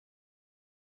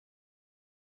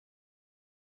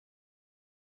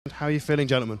How are you feeling,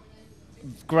 gentlemen?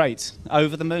 Great.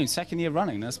 Over the moon. Second year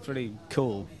running. That's pretty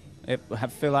cool. I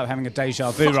feel like having a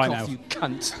deja vu right now. You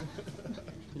cunt.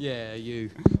 Yeah, you.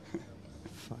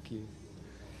 Fuck you.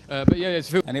 But yeah,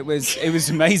 And it was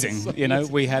amazing. You know,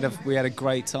 we had a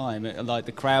great time. Like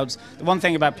the crowds. The one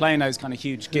thing about playing those kind of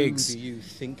huge gigs, who do you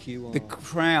think you are? the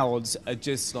crowds are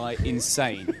just like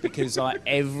insane because like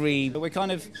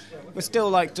we're still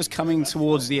like just coming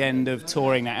towards the end of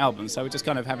touring that album, so we're just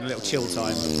kind of having a little chill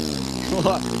time.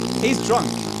 He's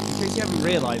drunk. In case you haven't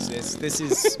realised this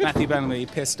is Matthew Bellamy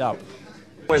pissed up.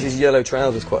 Wears his yellow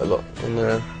trousers quite a lot,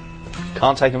 and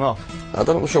Can't take them off. I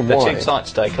don't know sure They're why. cheap sight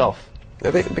to take off. They're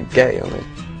a bit gay, aren't they?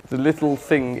 The little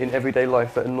thing in everyday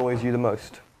life that annoys you the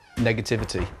most.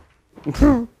 Negativity.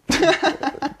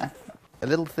 A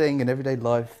little thing in everyday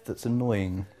life that's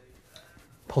annoying.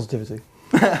 Positivity.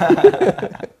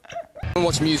 I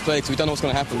watch Muse play because we don't know what's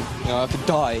going to happen. You know, I could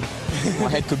die, my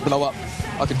head could blow up,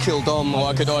 I could kill Dom, or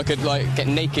I could like get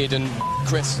naked and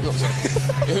Chris.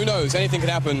 Who knows? Anything could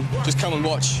happen. Just come and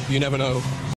watch. You never know.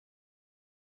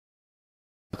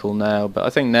 Now, but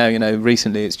I think now, you know,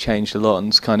 recently it's changed a lot and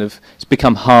it's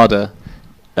become harder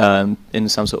in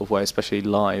some sort of way, especially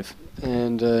live.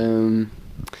 And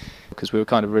because we were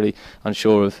kind of really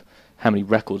unsure of how many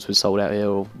records were sold out here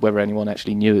or whether anyone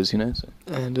actually knew us, you know. So.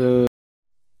 And